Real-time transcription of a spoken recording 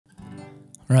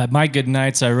Right, My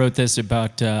Goodnights. I wrote this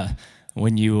about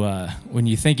when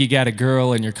you think you got a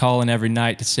girl and you're calling every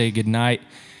night to say goodnight,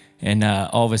 and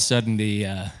all of a sudden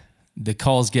the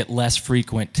calls get less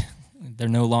frequent. They're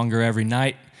no longer every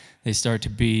night. They start to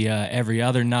be every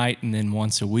other night and then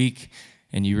once a week,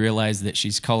 and you realize that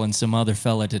she's calling some other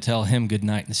fella to tell him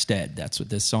goodnight instead. That's what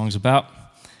this song's about.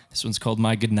 This one's called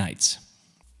My Goodnights.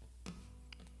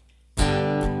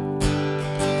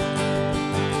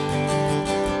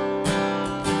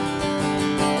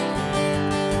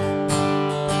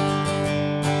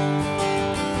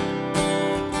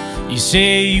 You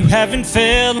say you haven't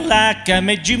felt like I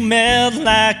made you melt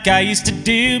like I used to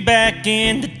do back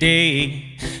in the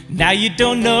day. Now you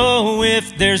don't know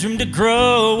if there's room to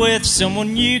grow with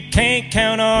someone you can't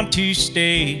count on to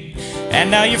stay.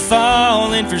 And now you're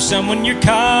falling for someone you're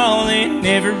calling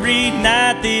every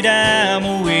night that I'm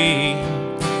away.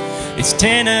 It's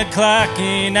 10 o'clock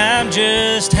and I'm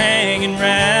just hanging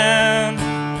round.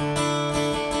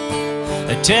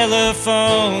 A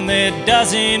telephone that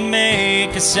doesn't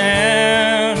make a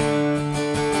sound,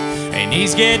 and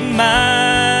he's getting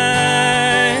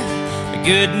my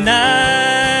good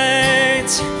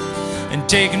nights and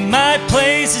taking my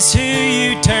place is who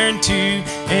you turn to.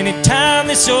 Anytime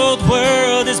this old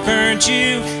world has burnt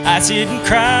you, I sit and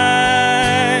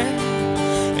cry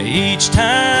each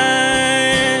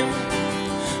time,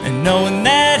 and knowing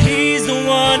that he's the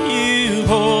one you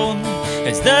hold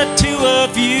as the two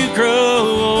of you grow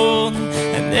old,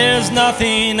 and there's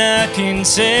nothing I can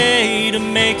say to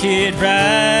make it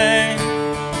right.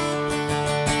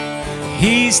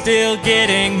 He's still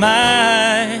getting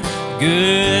my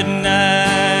good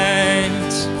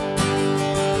nights.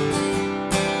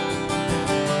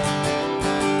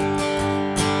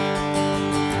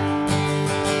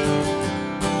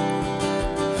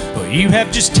 Well, you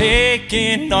have just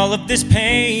taken all of this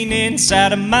pain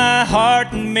inside of my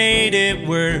heart and made it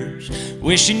worse.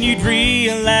 Wishing you'd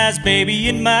realize, baby,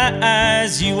 in my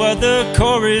eyes, you are the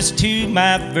chorus to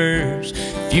my verse.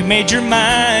 If you made your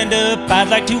mind up, I'd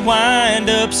like to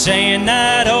wind up saying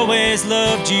I'd always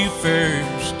loved you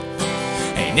first.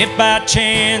 And if by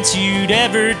chance you'd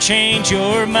ever change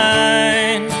your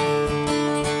mind,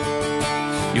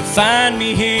 you'll find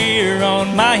me here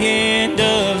on my end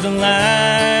of the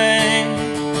line.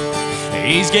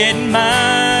 He's getting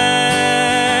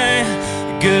my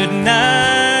good nights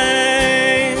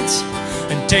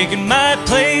and taking my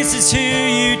place is who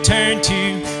you turn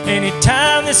to.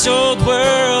 Anytime this old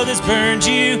world has burned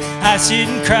you, I sit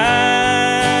and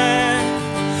cry.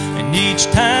 And each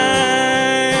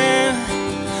time,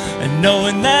 and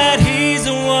knowing that he's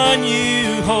the one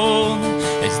you hold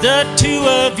as the two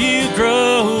of you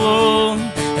grow old,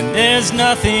 and there's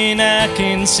nothing I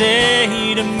can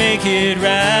say to make it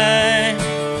right.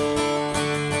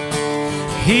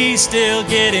 He's still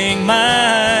getting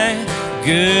my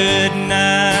good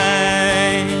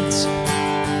nights.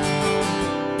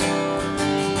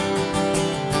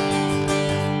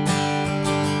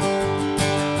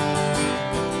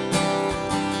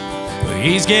 Well,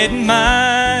 he's getting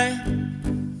my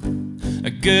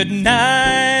good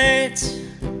nights.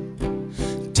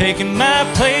 Taking my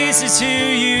place is who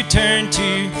you turn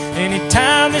to.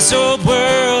 Anytime this old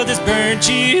world has burnt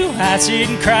you, I sit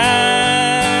and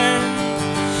cry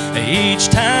each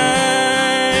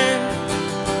time,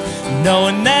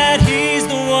 knowing that he's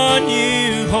the one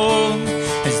you hold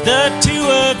as the two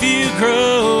of you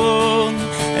grow old,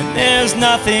 and there's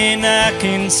nothing I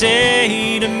can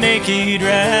say to make it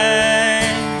right.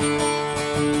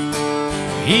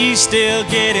 He's still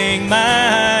getting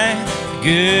my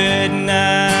good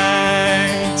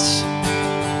nights.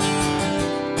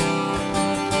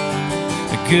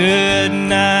 Good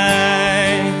night.